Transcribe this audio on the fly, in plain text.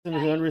To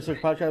the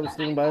Unresearched podcast with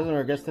Stephen Bison.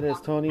 Our guest today is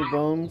Tony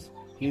Bones.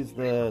 He's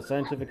the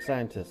scientific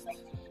scientist.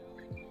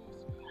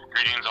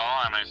 Greetings all.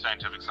 I'm a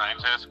scientific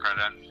scientist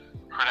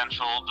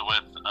credentialed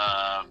with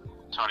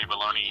Tony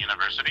Maloney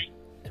University.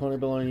 Tony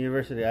Maloney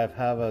University. I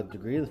have a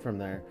degree from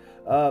there.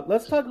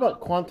 Let's talk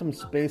about quantum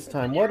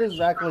space-time. What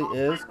exactly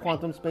is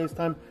quantum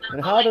space-time,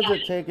 and how does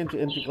it take into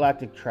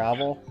intergalactic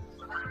travel?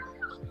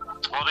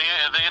 Well,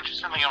 the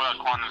interesting thing about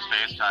quantum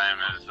space-time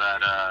is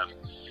that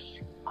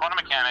quantum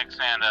mechanics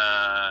and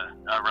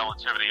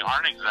relativity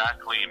aren't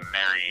exactly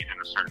married in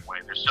a certain way.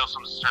 There's still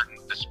some certain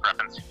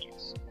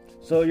discrepancies.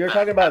 So you're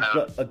talking about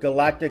a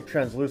galactic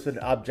translucent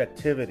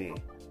objectivity.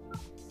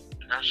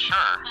 Sure,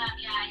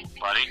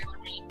 buddy.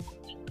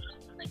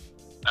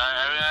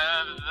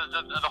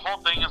 The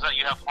whole thing is that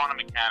you have quantum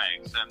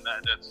mechanics, and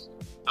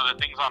so the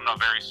things on a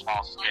very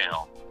small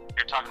scale.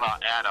 You're talking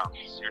about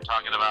atoms. You're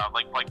talking about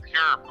like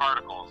pure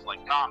particles,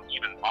 like not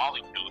even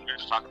molecules. You're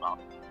just talking about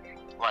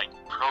like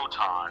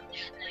protons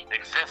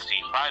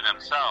existing by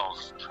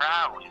themselves,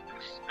 traveling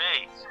through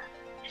space.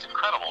 It's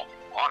incredible,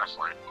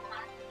 honestly.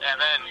 And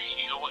then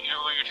what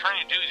you're trying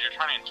to do is you're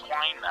trying to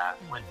entwine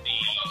that with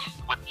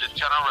the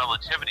general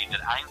relativity that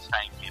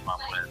Einstein came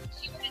up with.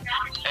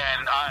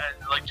 And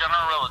like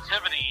general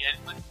relativity,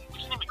 we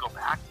can even go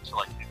back to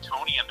like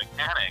Newtonian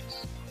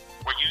mechanics,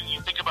 where you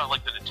think about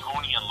like the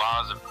Newtonian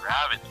laws of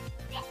gravity.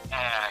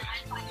 And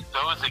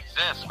those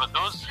exist, but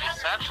those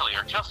essentially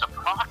are just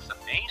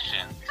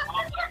approximations,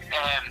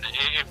 and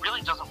it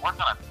really doesn't work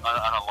on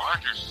a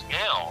larger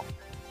scale.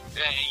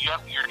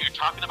 You're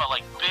talking about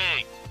like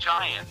big,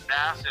 giant,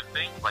 massive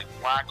things like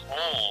black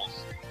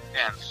holes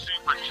and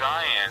super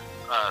giant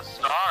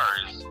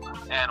stars,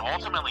 and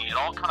ultimately it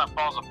all kind of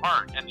falls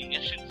apart. And the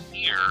issue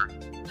here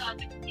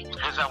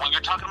is that when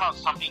you're talking about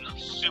something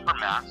super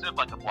massive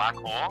like a black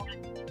hole,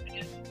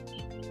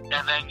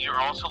 and then you're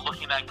also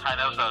looking at kind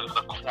of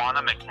the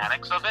quantum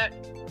mechanics of it,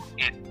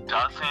 it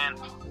doesn't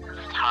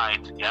tie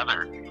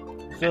together.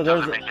 So it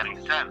doesn't make any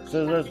sense.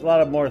 So there's a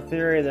lot of more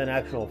theory than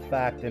actual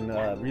fact and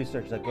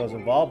research that goes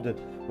involved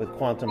with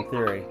quantum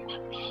theory.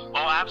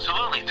 Oh,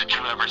 absolutely. Did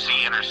you ever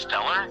see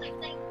Interstellar?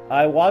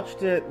 I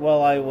watched it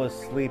while I was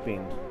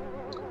sleeping.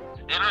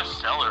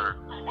 Interstellar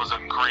was a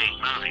great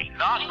movie.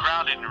 Not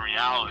grounded in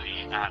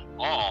reality at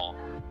all.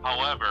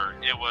 However,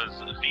 it was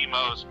the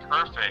most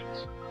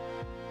perfect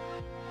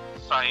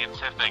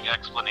scientific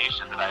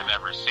explanation that I've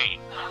ever seen,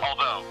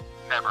 although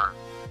never,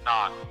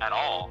 not at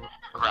all,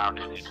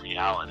 grounded in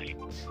reality.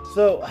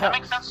 So does that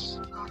make sense?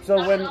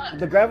 So when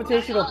the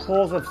gravitational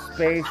pulls of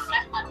space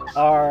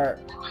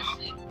aren't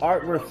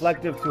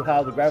reflective to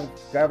how the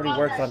gravity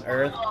works on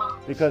Earth,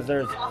 because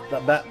there's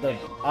the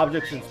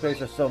objects in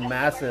space are so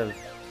massive,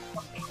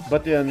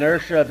 but the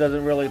inertia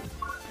doesn't really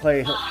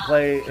play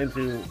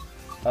into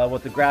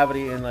what the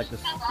gravity in like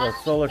the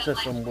solar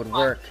system would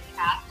work.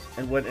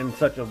 And went in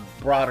such a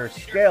broader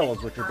scale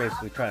is what you're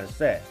basically trying to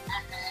say.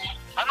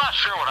 I'm not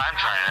sure what I'm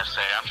trying to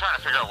say. I'm trying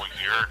to figure out what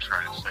you're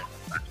trying to say.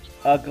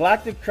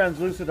 Galactic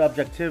translucent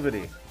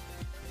objectivity.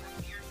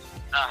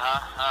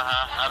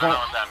 I don't know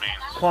what that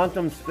means.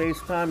 Quantum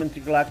space-time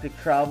intergalactic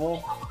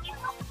travel.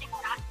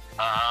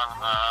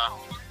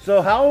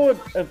 So how would,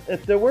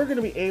 if there were going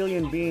to be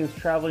alien beings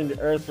traveling to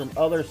Earth from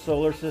other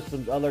solar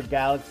systems, other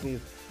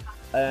galaxies,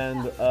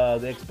 and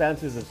the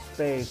expanses of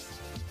space,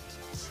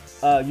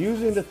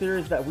 using the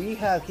theories that we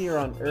have here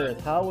on Earth,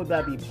 how would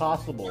that be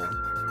possible?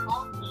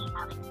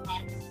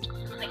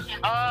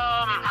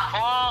 Well,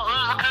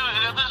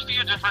 there's a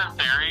few different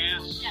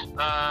theories.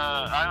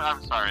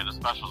 I'm sorry, the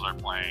specials are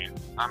playing.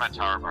 I'm at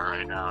Tower Bar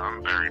right now.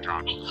 I'm very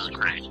drunk. This is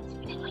great.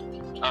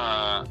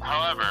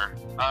 However,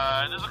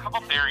 there's a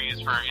couple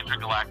theories for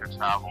intergalactic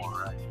travel,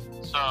 right?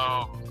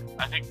 So,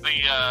 I think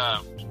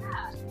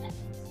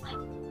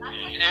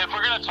if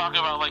we're going to talk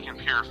about, like, in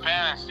pure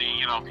fantasy,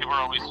 you know, people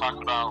are always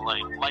talking about,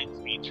 like, light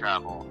speed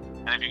travel.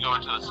 And if you go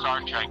into the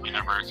Star Trek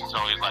universe, it's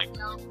always, like,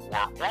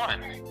 warp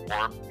 1,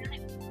 warp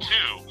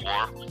 2,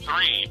 warp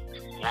 3,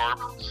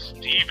 warp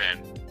Steven,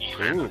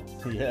 even. Ooh,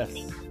 yes.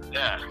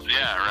 Yeah,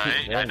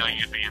 right? I know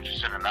you'd be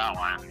interested in that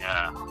one,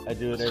 yeah. I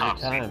do it every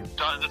time. It's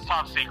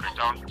top secret.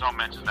 Don't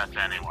mention that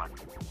to anyone.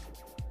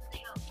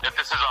 If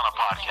this is on a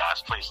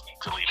podcast, please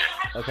delete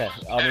it. Okay,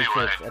 I'll make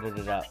sure it's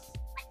edited out.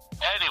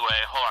 Anyway,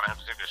 hold on, I have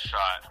to take a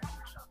shot.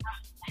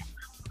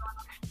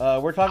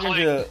 We're talking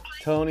to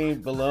Tony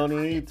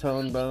Maloney,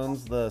 Tone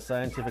Bones, the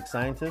scientific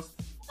scientist.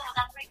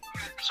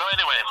 So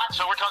anyway,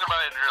 we're talking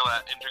about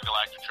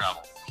intergalactic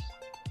travel.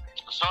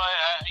 So,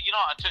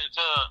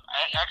 to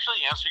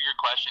actually answer your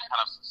question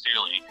kind of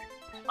sincerely,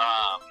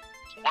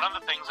 one of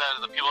the things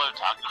that the people have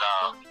talked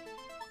about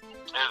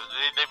is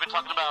they've been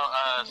talking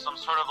about some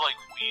sort of like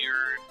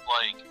weird,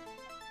 like,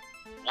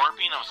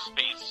 warping of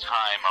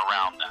space-time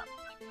around them.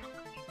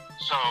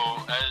 So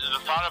the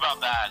thought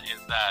about that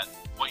is that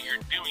what you're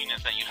doing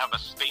is that you have a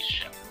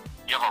spaceship,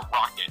 you have a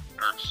rocket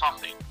or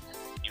something,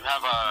 you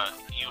have a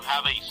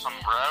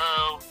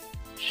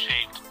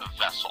sombrero-shaped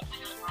vessel,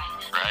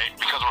 right?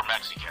 Because we're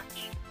Mexican,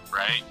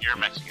 right? You're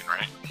Mexican,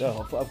 right?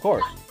 Oh, of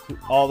course,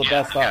 all the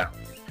best are.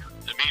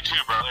 Me Me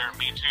too, brother.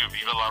 Me too.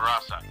 Viva la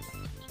raza.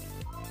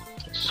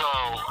 So,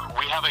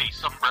 we have a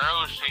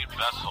sombrero-shaped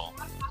vessel.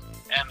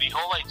 And the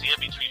whole idea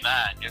between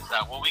that is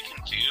that what we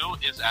can do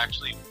is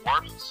actually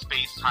warp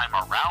space-time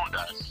around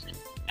us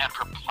and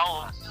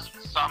propel us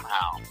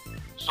somehow.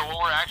 So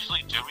what we're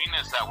actually doing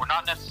is that we're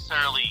not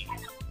necessarily,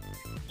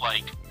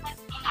 like,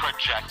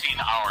 projecting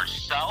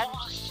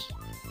ourselves,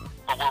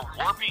 but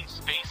we're warping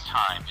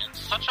space-time in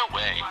such a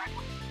way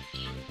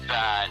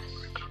that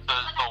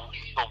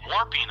the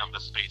warping of the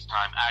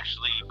space-time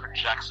actually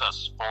projects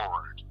us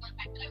forward.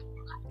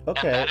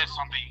 Okay.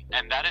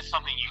 And that is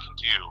something you can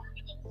do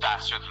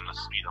faster than the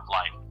speed of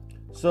light.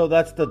 So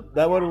that's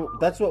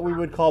what we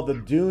would call the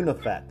Dune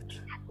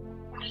effect.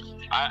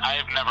 I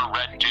have never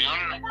read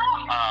Dune.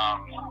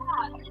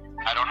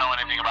 I don't know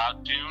anything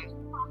about Dune.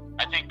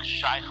 I think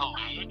Shai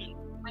Hulud.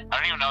 I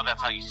don't even know if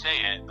that's how you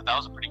say it, but that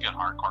was a pretty good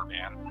hardcore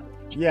band.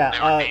 Yeah,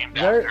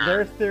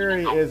 their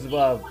theory is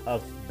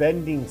of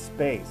bending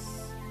space.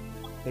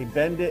 They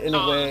bend it in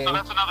a way. So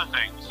that's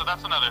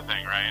another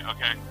thing, right?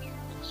 Okay.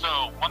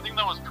 So one thing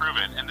that was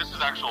proven, and this is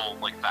actual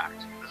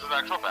fact. This is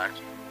actual fact.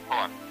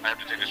 Hold on, I have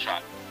to take a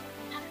shot.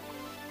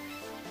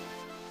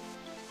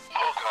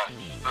 Oh god,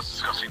 that's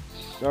disgusting.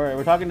 All right,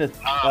 we're talking to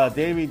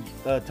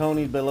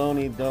Tony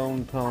Maloney,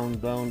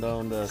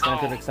 the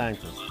scientific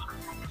scientist.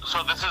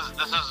 So this is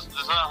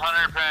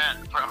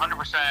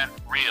 100%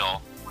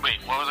 real. Wait,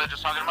 what was I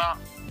just talking about?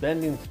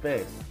 Bending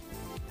space.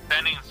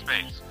 Bending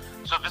space.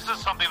 So this is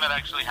something that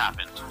actually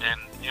happened, and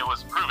it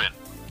was proven.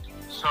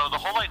 So the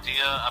whole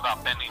idea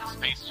about bending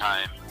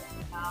space-time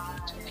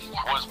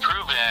was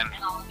proven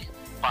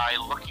by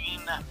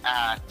looking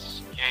at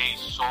a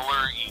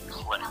solar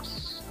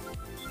eclipse.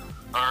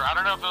 Or I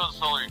don't know if it was a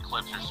solar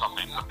eclipse or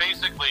something, but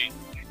basically,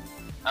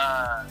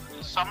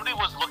 somebody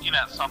was looking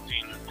at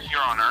something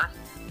here on Earth,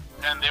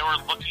 and they were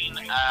looking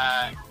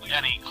at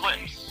an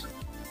eclipse.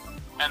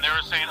 And they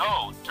were saying,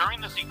 oh, during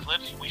this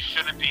eclipse, we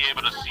shouldn't be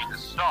able to see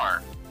this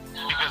star,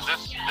 because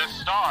this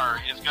star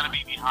is going to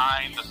be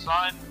behind the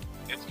sun,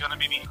 it's going to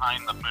be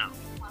behind the moon.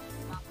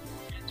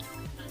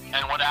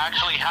 And what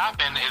actually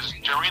happened is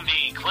during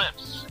the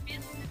eclipse,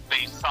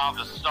 they saw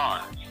the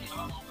star.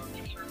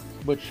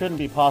 Which shouldn't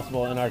be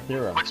possible in our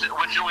theorem. Which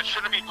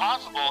shouldn't be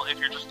possible if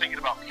you're just thinking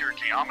about pure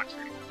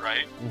geometry,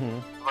 right?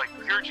 Mm-hmm. Like,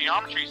 pure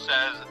geometry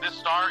says this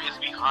star is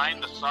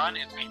behind the sun,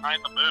 it's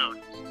behind the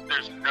moon.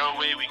 There's no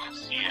way we can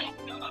see it.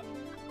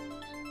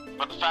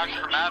 But the fact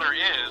of the matter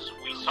is,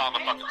 we saw the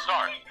fucking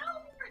star.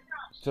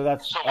 So what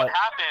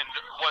happened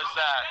was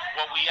that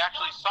what we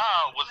actually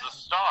saw was the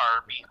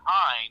star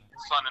behind the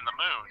sun and the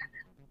moon.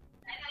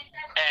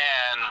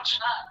 And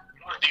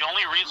the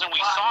only reason we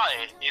saw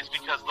it is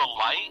because the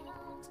light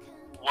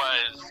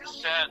was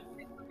set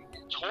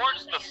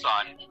towards the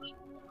sun,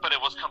 but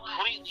it was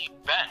completely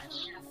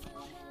bent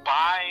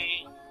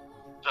by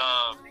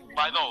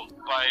I don't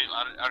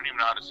even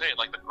know how to say it,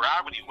 like the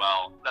gravity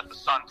well that the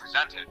sun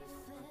presented.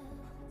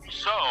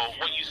 So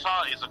what you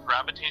saw is a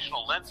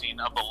gravitational lensing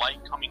of the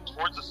light coming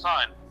towards the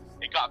sun.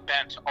 It got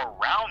bent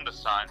around the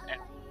sun,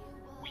 and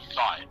we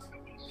saw it.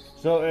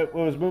 So it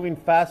was moving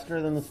faster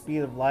than the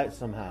speed of light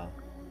somehow.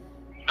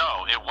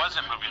 No, it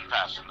wasn't moving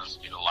faster than the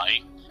speed of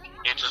light.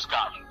 It just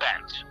got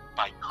bent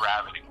by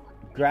gravity.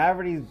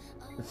 Gravity,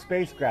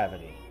 space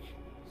gravity.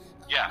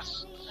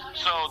 Yes.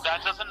 So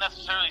that doesn't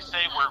necessarily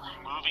say we're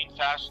moving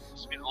faster than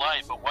the speed of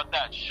light, but what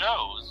that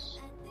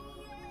shows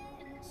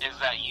is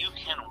that you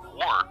can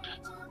warp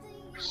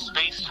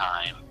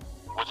space-time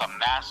with a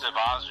massive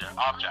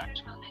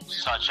object,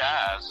 such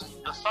as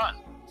the sun.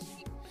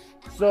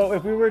 So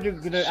if we were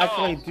to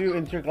actually do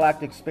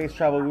intergalactic space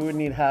travel, we would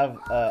need to have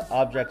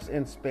objects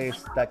in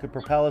space that could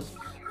propel us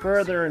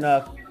further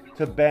enough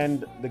to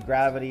bend the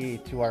gravity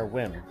to our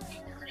whim.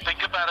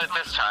 Think about it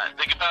this time.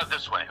 Think about it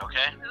this way,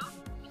 okay?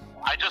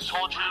 I just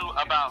told you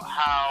about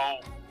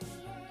how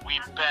we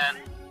bent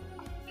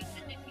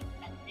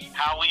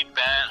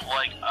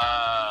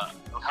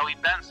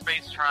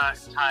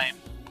space-time.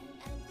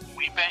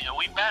 We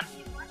bent.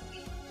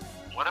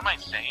 What am I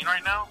saying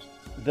right now?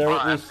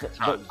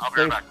 I'll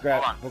be right back.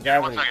 Hold on. Give me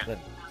 1 second. The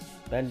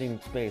bending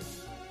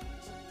space.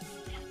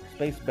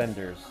 Space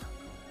benders.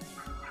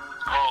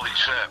 Holy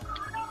shit.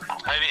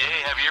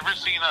 Hey, have you ever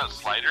seen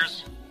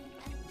Sliders?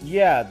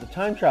 Yeah, the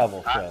time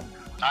travel show.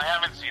 I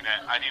haven't seen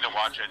it. I need to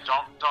watch it.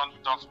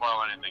 Don't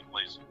spoil anything,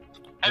 please.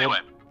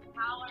 Anyway,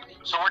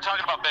 so we're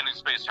talking about bending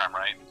space-time,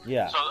 right?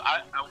 Yeah. So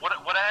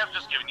what I have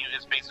just given you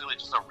is basically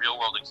just a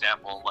real-world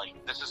example. Like,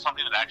 this is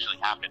something that actually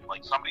happened.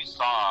 Like, somebody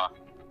saw,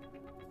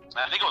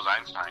 I think it was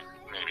Einstein,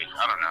 maybe.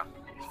 I don't know.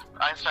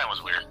 Einstein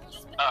was weird.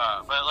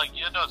 But, like,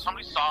 you know,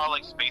 somebody saw,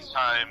 like,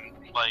 space-time,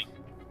 like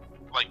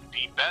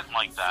be bent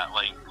like that.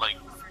 Like,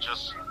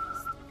 just...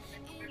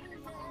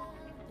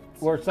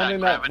 Or something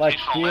that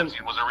gravitational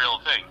lensing was a real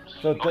thing.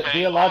 So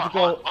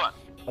theological... Hold on.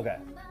 Okay.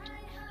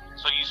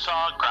 So you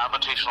saw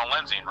gravitational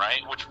lensing,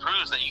 right? Which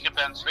proves that you can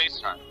bend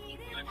space-time.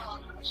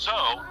 So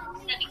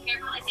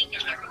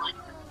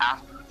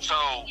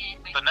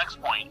the next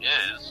point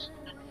is,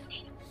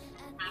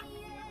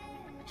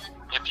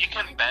 if you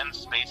can bend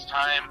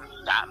space-time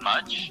that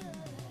much,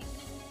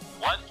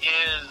 what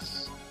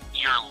is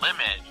your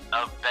limit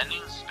of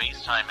bending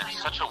space-time in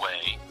such a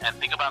way, and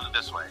think about it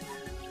this way.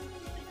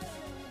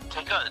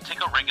 Take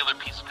a regular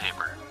piece of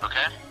paper,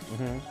 okay?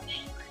 Mm-hmm.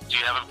 Do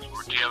you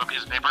have a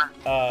piece of paper?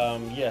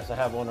 Yes, I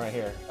have one right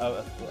here.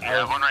 You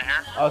have one right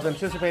here? I was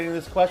anticipating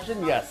this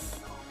question. Yes,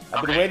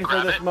 I've been waiting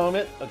for this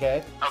moment.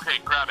 Okay. Okay,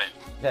 grab it.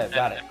 Okay,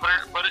 got it. And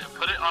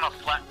put it on a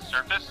flat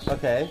surface.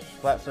 Okay,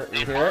 flat surface.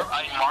 You hear it?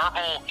 A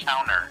marble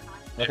counter.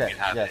 Okay. If you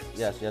have it.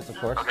 Yes, of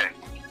course. Okay.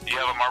 Do you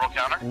have a marble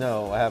counter?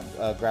 No, I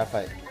have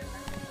graphite.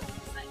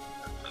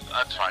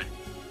 That's fine.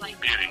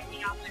 Beauty.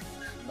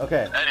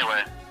 Okay.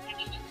 Anyway,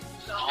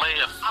 lay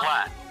it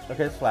flat.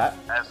 Okay, it's flat.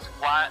 As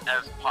flat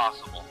as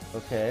possible.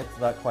 Okay, it's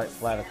not quite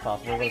flat as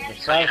possible.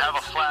 So you have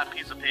a flat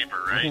piece of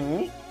paper, right?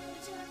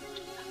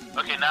 Mm-hmm.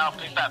 Okay, now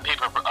pick that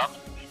paper up,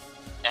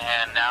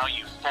 and now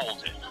you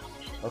fold it.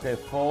 Okay,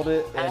 fold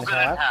it in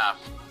half.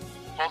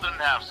 Fold it in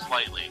half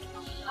slightly.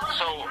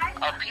 So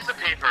a piece of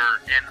paper,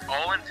 in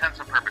all intents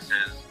and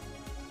purposes,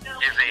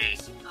 is a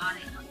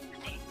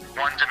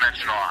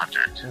one-dimensional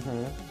object.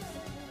 Mm-hmm.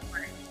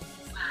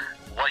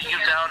 What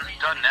you've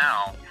done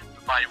now,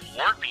 by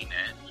warping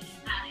it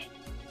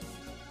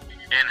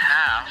in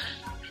half,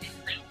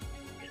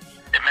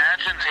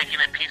 imagine taking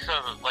a piece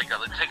of,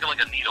 take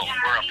a needle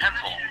or a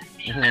pencil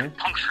and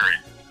puncture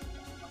it.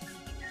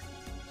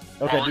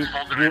 Okay, do you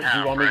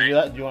want me to do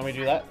that? Do you want me to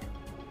do that?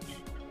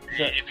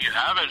 If you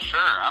have it, sure.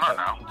 I don't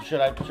know.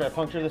 Should I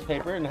puncture this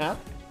paper in half?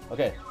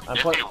 Okay.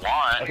 If you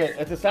want. Okay,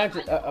 it's a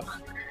scientific...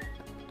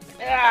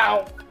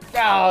 Ow!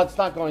 Ow, it's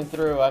not going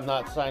through. I'm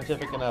not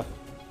scientific enough.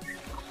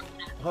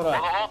 Hold on.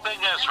 Well, the whole thing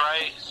is,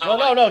 right? So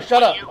no,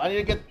 shut up. I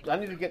need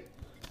to get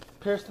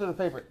pierced through the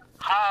paper.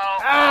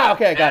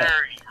 Okay, I got it.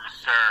 You,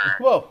 sir,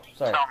 whoa,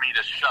 sorry. Tell me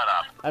to shut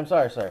up. I'm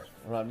sorry, sir.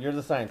 You're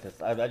the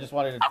scientist. I just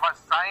wanted to... I'm a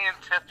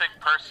scientific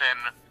person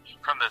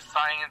from the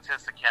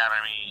Scientist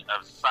Academy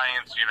of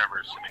Science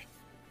University.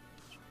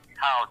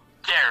 How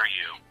dare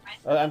you?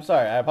 I'm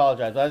sorry. I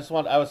apologize.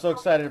 I was so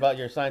excited about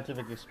your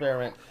scientific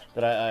experiment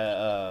that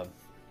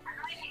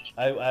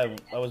I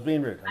was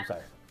being rude. I'm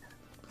sorry.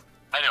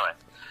 Anyway.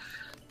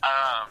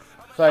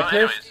 I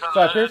pierced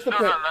the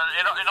paper.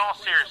 In all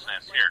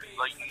seriousness, here,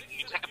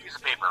 you take a piece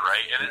of paper,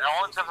 right? And in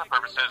all intents and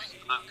purposes,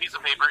 the piece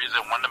of paper is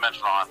a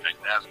one-dimensional object.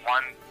 It has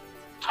one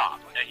top,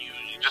 and you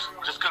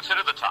just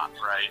consider the top,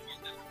 right?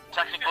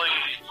 Technically,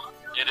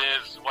 it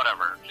is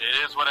whatever. It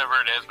is whatever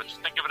it is, but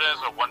just think of it as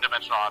a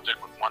one-dimensional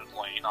object with one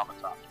plane on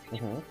the top.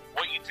 Mm-hmm.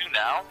 What you do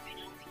now,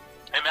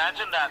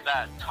 imagine that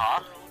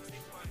top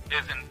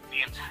is in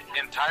the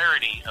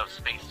entirety of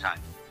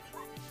space-time.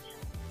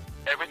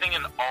 Everything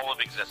in all of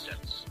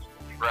existence,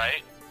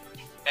 right?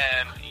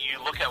 And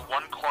you look at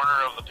one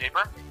corner of the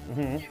paper, and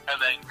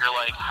then you're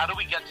like, how do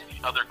we get to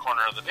the other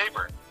corner of the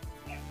paper?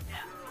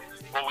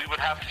 Well, we would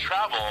have to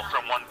travel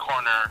from one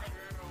corner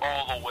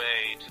all the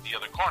way to the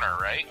other corner,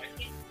 right?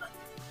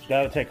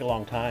 That would take a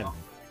long time.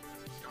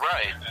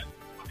 Right.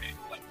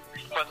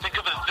 But think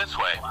of it this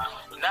way.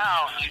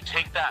 Now, you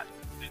take that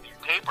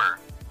paper,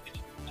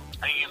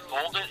 and you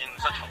fold it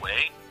in such a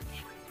way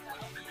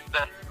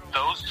that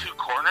those two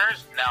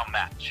corners now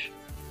match.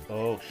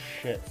 Oh,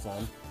 shit,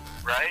 son.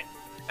 Right?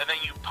 And then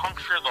you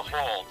puncture the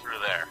hole through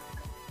there.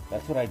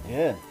 That's what I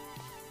did.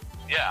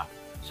 Yeah.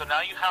 So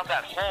now you have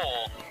that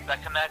hole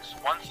that connects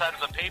one side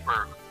of the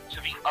paper to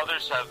the other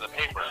side of the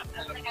paper.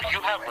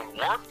 You have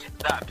warped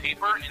that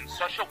paper in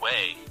such a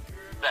way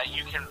that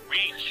you can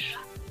reach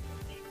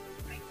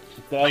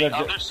the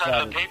other side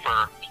of the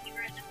paper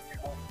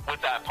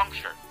with that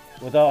puncture.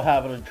 Without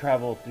having to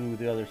travel through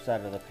the other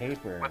side of the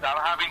paper. Without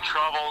having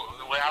traveled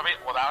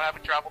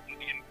through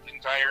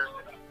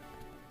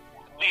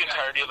the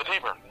entirety of the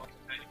paper.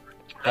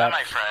 That,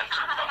 my friend,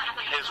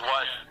 is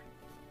what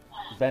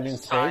bending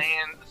space?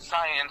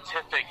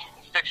 Scientific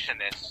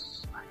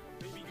fictionists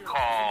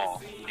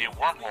call a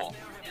wormhole.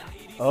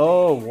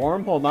 Oh,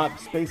 wormhole, not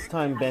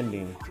space-time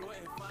bending.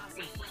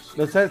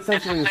 That's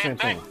essentially the same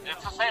thing.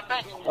 It's the same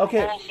thing.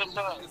 Okay. Wormhole's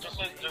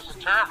just a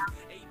term.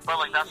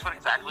 But that's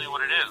exactly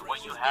what it is.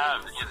 What you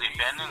have is a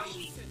bend,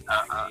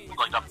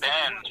 a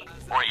bend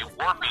or a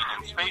warping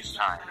in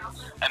space-time,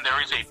 and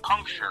there is a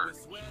puncture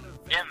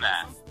in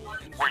that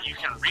where you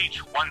can reach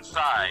one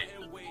side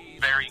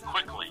very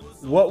quickly.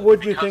 What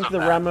would you think the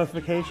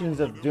ramifications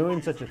of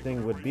doing such a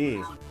thing would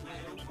be?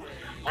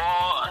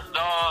 Well,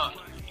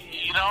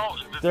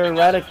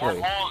 theoretically,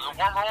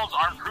 wormholes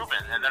aren't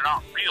proven and they're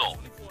not real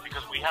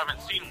because we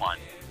haven't seen one.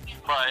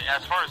 But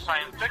as far as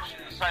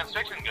science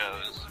fiction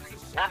goes,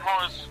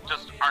 wormholes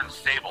just aren't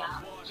stable.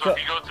 So if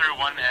you go through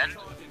one end,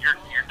 you're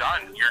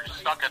done. You're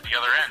stuck at the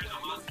other end.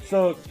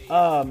 So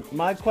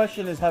my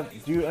question is,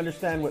 do you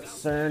understand what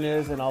CERN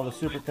is and all the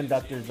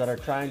superconductors that are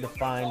trying to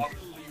find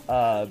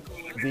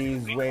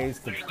these ways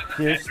to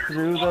pierce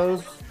through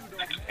those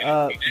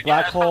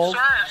black holes?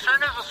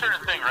 CERN is a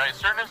certain thing, right?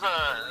 CERN is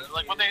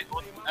what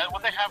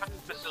they have at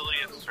the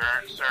facility at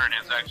CERN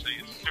is actually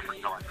a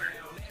superconductor.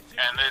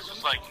 And it's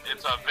just like,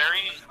 it's a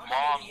very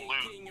long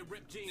loop,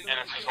 and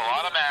it's just a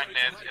lot of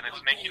magnets, and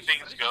it's making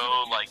things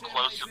go like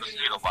close to the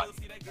speed of light.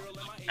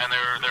 And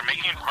they're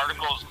making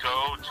particles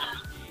go to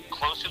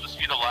close to the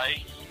speed of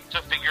light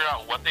to figure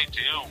out what they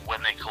do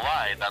when they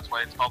collide. That's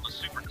why it's called the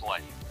super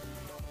collider.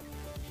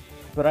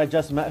 But I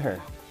just met her.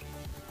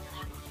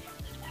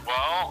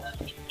 Well,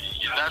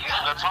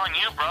 that's on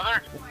you,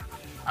 brother.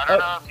 I don't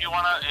know if you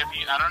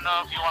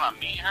wanna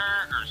meet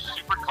her or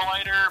super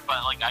collider,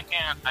 but like I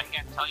can't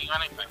tell you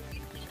anything,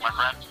 my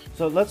friend.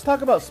 So let's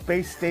talk about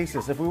space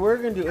stasis. If we were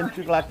going to do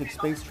intergalactic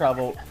space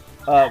travel,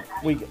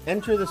 we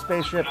enter the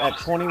spaceship at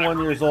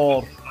 21 years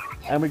old,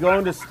 and we go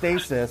into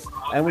stasis,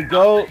 and we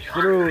go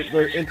through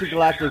the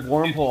intergalactic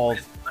wormholes.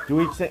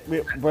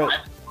 But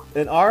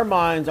in our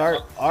minds,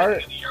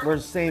 we're the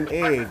same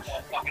age,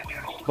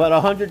 but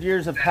 100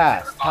 years have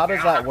passed. How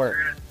does that work?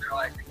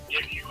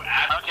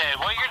 Okay,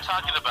 what you're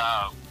talking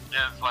about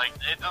is like,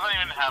 it doesn't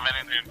even have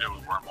anything to do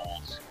with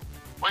wormholes.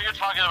 What you're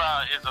talking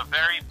about is a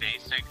very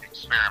basic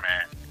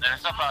experiment, and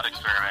it's a thought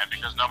experiment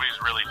because nobody's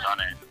really done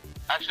it.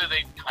 Actually,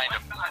 they kind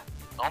of...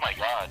 Oh my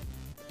god.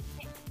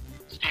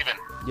 Steven.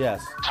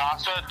 Yes.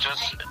 Tasha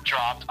just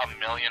dropped $1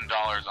 million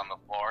on the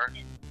floor,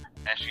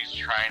 and she's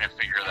trying to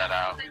figure that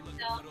out.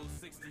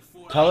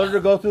 Tell her to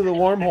go through the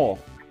wormhole.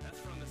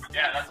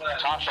 Yeah,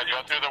 Tasha,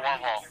 go through the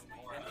wormhole.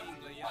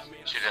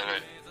 She did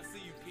it.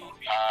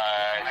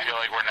 I feel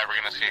like we're never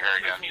going to see her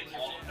again.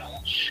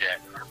 Shit.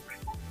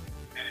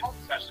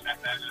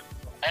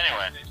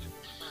 Anyway.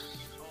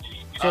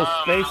 So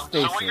space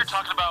stasis. So what you're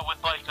talking about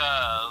with like the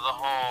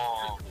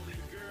whole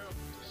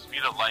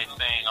speed of light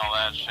thing, all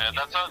that shit,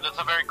 that's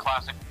a very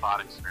classic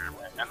thought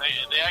experiment. And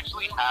they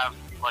actually have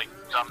like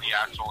done the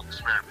actual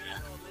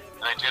experiment.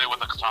 And they did it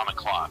with atomic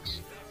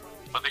clocks.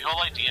 But the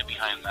whole idea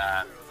behind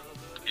that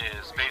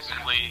is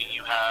basically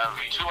you have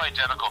two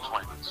identical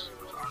twins,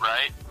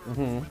 right?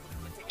 Mm-hmm.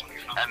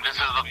 And this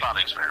is the thought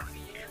experiment.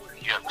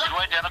 You have two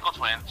identical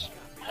twins.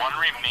 One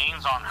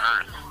remains on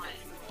Earth.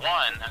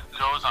 One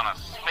goes on a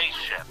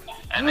spaceship,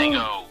 and they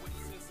go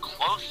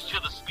close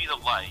to the speed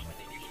of light.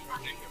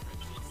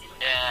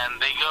 And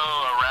they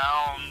go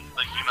around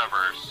the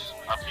universe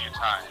a few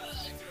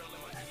times.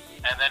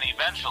 And then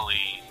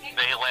eventually,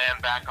 they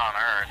land back on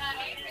Earth.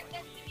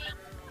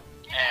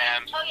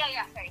 And...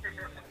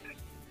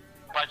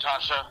 Bye,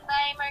 Tasha.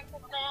 Bye, Merry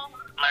Christmas.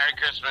 Merry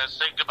Christmas.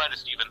 Say goodbye to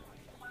Steven.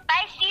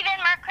 Bye, Steven.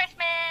 Merry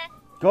Christmas.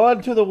 Go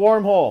into the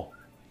wormhole.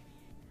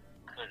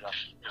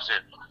 That's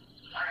it.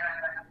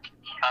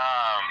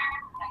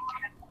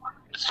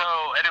 So,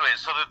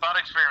 anyways, so the thought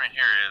experiment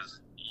here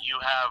is you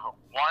have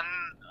one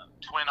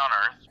twin on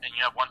Earth and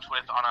you have one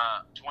twin on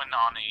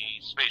a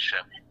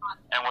spaceship.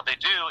 And what they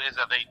do is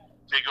that they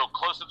go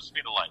close to the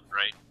speed of light,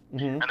 right?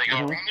 Mm-hmm. And they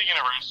go around the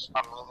universe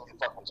a million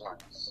fucking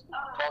times.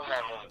 Probably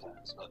not a million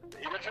times, but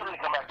eventually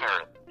they come back to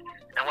Earth.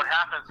 And what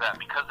happens is that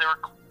because they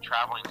were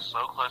traveling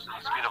so close to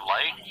the speed of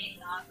light,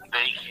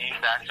 they came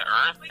back to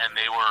Earth and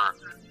they were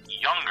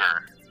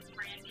younger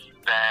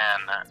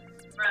than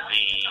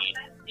the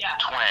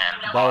twin.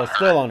 That was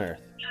still on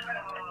Earth.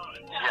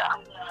 Yeah.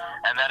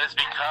 And that is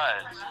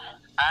because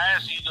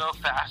as you go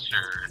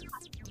faster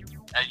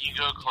and you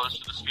go close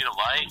to the speed of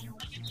light,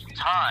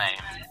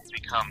 time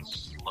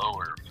becomes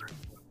slower.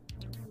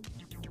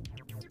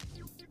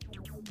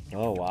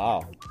 Oh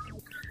wow.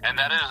 And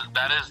that is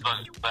the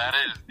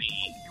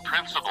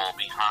principle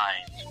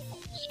behind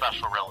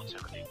special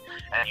relativity.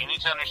 And you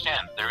need to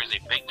understand there is a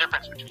big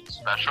difference between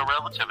special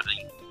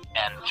relativity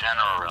and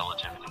general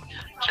relativity.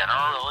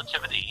 General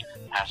relativity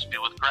has to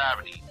do with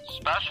gravity.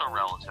 Special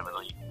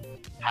relativity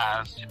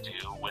has to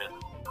do with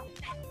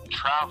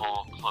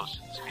travel close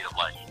to the speed of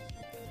light.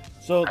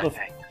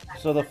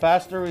 So the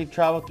faster we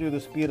travel through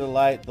the speed of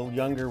light, the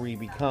younger we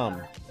become.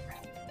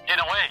 In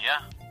a way,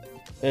 yeah.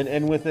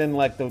 And within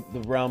like the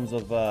realms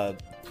of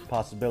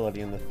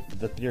possibility and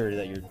the theory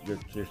that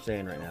you're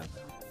saying right now.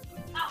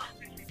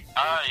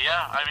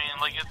 Yeah. I mean,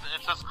 like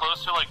it's as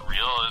close to like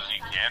real as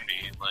you can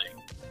be. Like,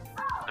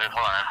 dude,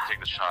 hold on, I have to take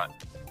the shot.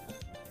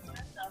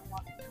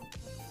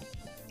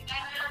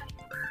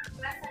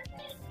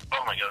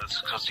 Oh my god, this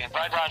is Christine.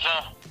 Bye,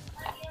 Tasha.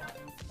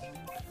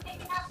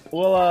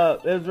 Well,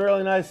 it was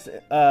really nice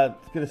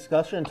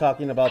discussion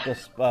talking about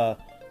this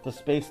the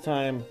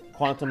space-time,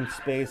 quantum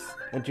space,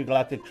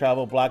 intergalactic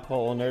travel, black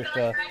hole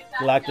inertia,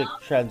 galactic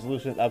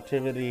translucent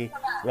activity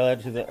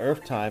related to the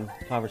Earth time.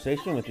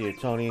 Conversation with you,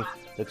 Tony,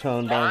 the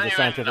Tone Bones, the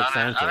scientific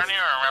scientist. I don't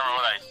even remember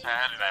what I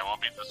said, and I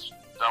won't be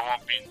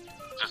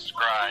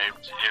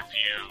described if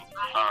you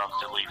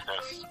delete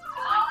this.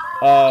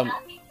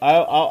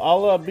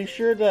 I'll be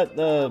sure that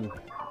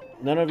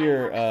none of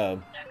your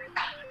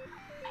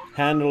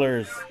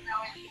handlers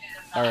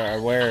are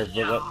aware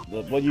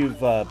of what you've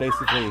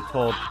basically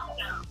told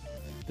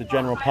the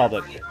general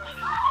public,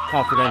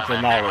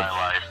 confidential knowledge.